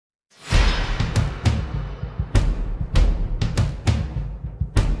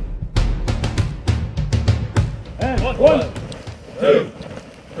1, 2,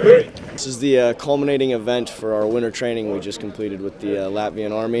 3. This is the culminating event for our winter training we just completed with the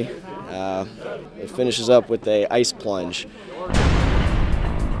Latvian Army. It finishes up with a ice plunge.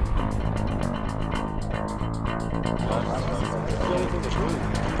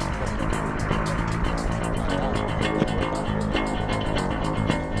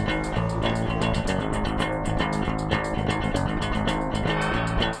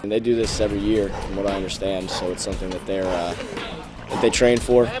 And they do this every year, from what I understand, so it's something that they train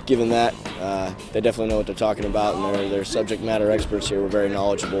for. Given that, they definitely know what they're talking about, and they're subject matter experts here. We're very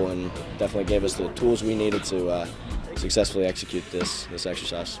knowledgeable and definitely gave us the tools we needed to successfully execute this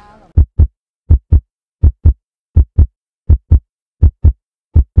exercise.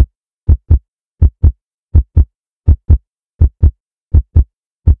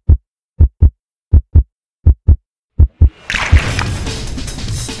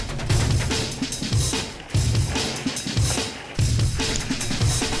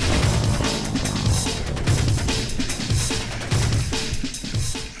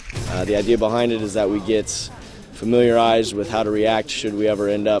 The idea behind it is that we get familiarized with how to react should we ever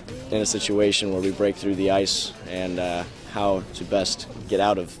end up in a situation where we break through the ice, and how to best get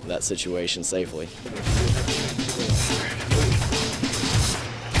out of that situation safely.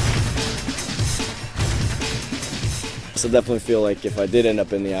 So I definitely feel like if I did end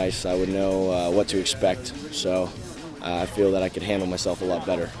up in the ice, I would know what to expect. So I feel that I could handle myself a lot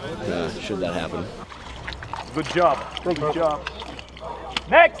better should that happen. Good job. Good job.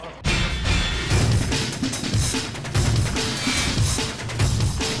 Next!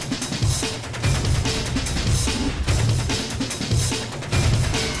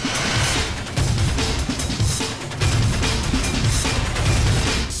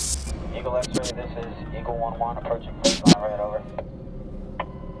 Eagle X-ray, this is Eagle 1-1 approaching first line, right over.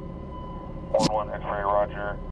 1-1 X-ray, roger.